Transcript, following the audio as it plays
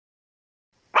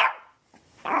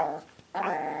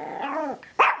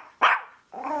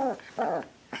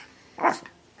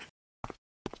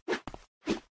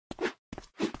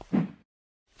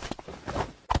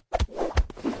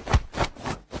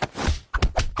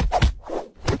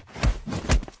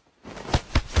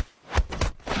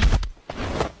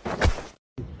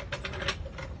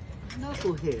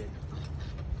knucklehead.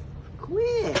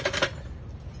 Quit.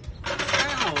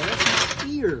 Ow, that's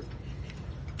my ear.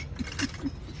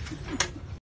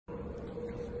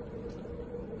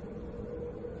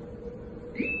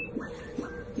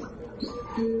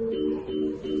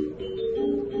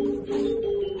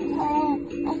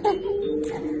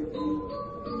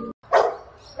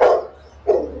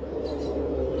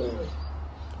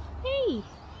 Hey.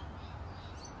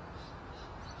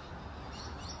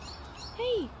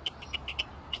 Hey.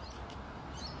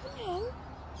 Hello.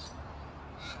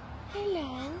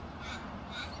 Hello.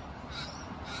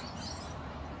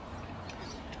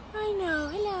 I know.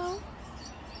 Hello.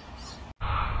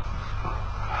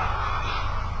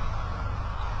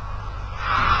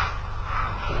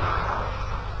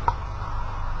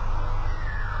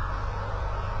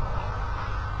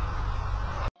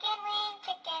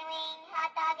 Chicken wing,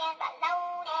 hot dog and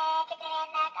bologna, chicken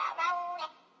and macaroni,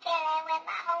 chilling with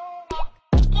my homie.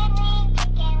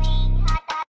 Chicken wing, hot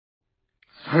dog.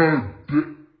 Oh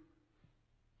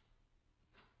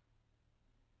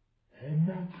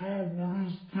my God, what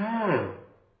is that?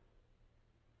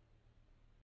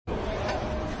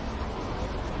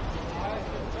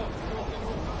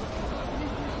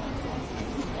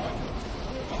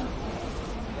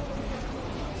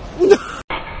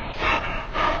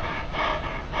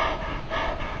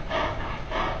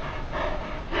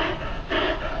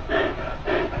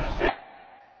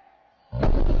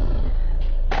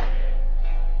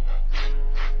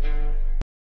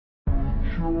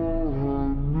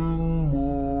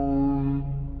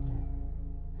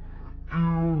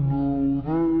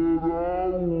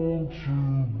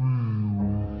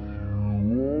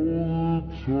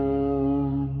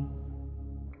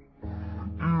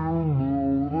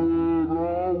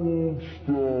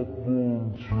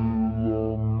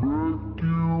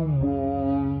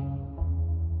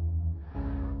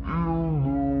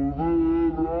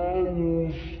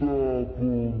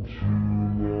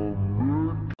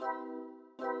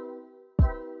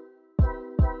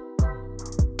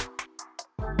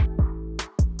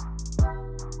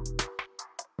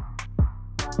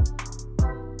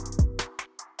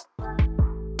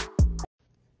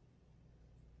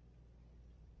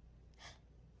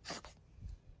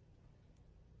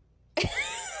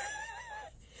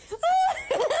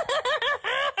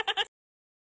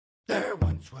 There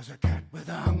once was a cat with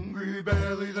a hungry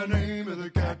belly. The name of the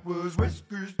cat was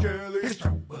Whiskers Jelly. His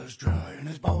throat was dry and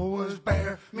his paw was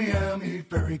bare. Meow, me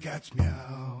fairy cats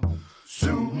meow.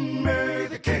 Soon may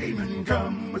the caveman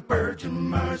come with birds and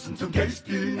mice and some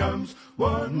tasty nums.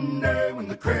 One day when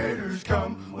the critters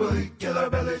come, we'll eat till our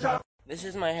bellies are. This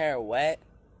is my hair wet,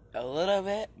 a little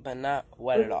bit, but not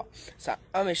wet at all. So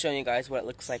I'm gonna show you guys what it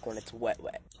looks like when it's wet.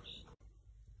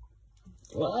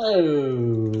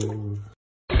 Whoa.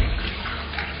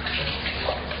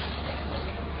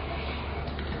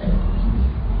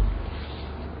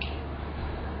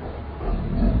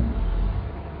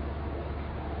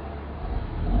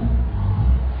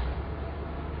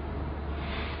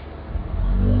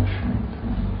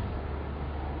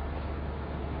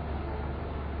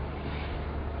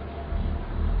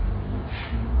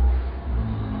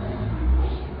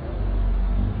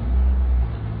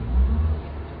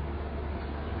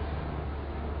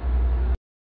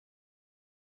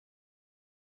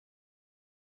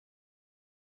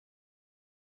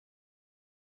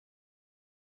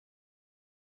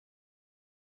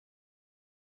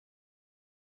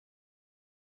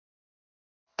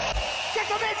 ¡Que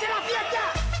comience la fiesta!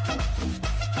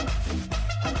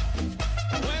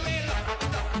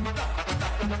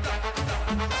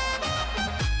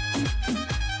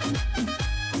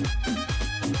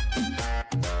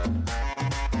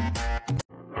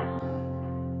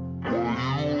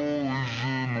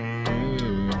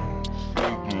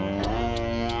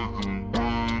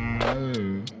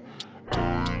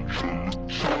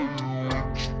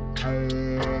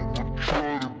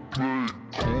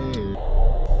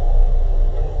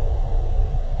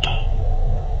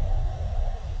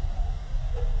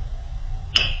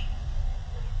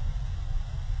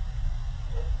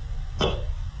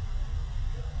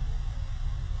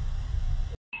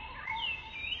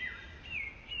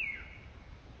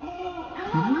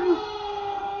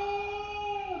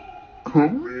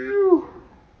 Come here.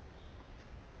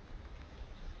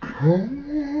 Come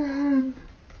on.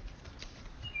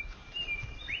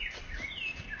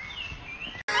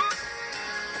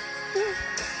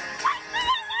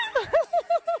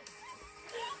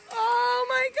 Oh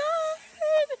my God!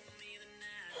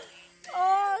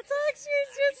 Oh,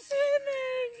 Taxi's just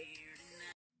swimming!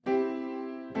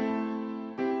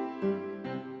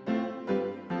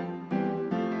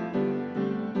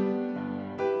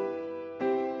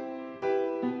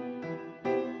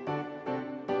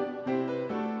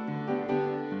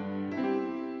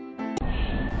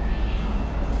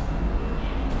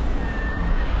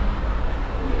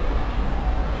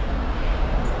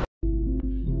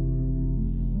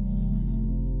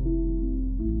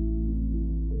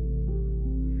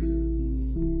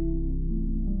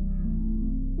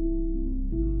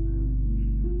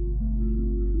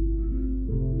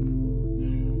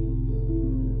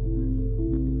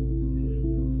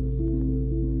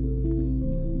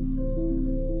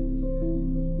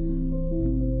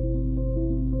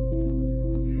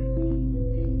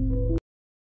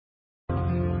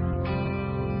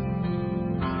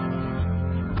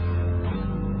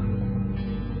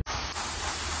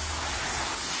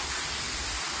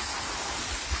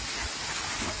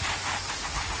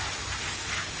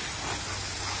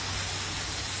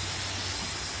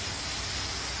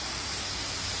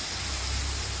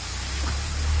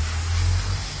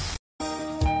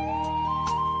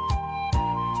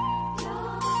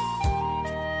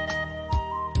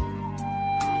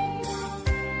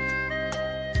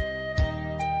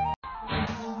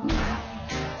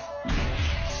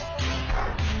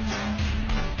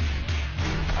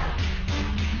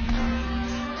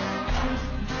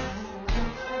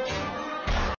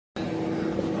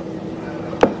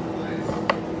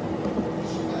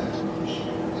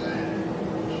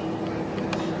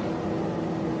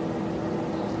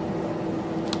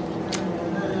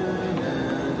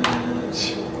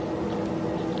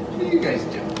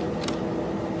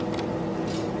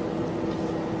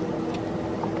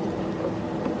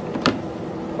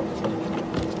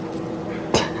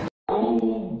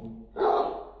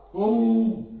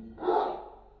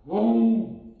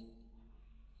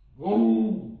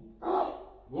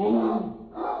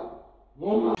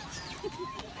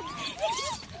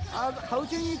 啊，后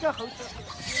进一个，后进。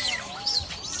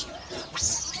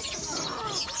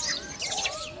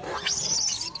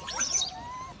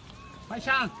快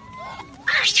抢！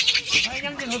快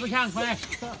两进后头抢，快！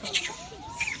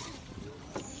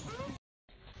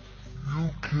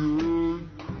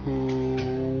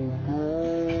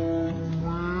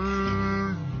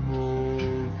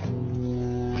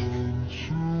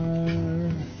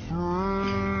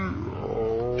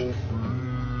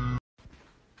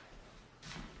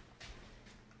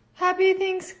 Happy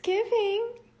Thanksgiving.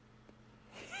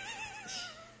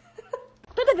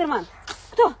 Tuh, Firman.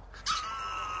 Tuh.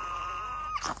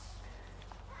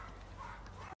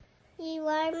 You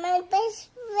are my best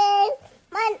friend,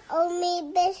 my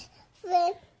only best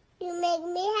friend. You make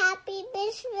me happy,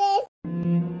 best friend.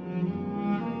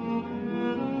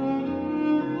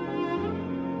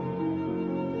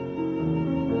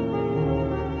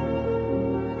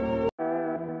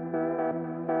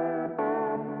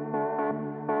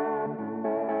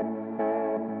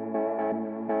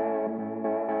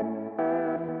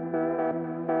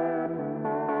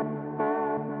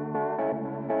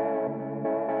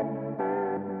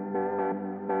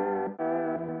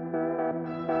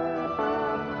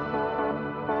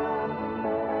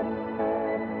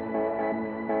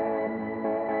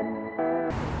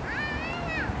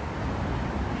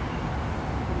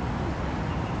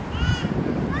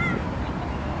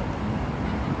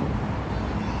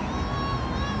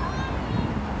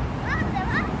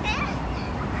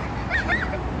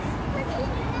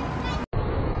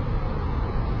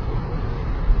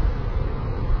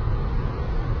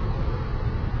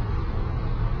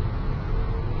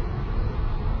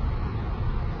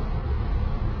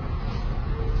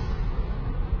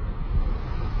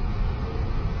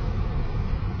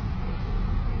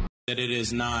 That it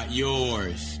is not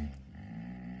yours.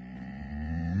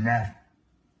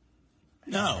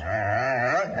 No.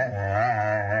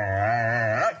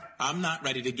 I'm not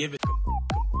ready to give it.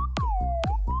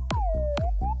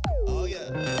 Oh yeah.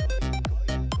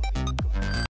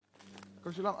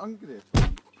 Als je lang ankert.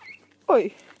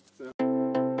 Oi.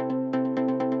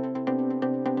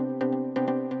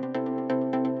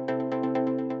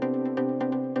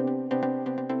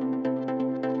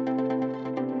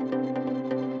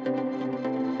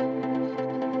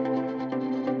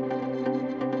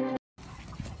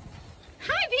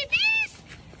 Hi, babies!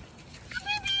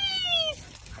 Babies!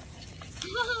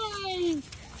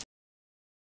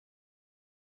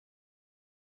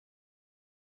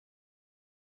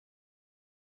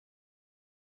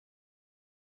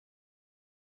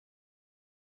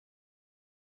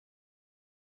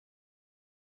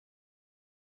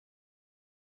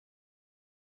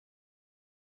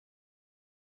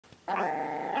 Hi!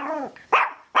 Ah.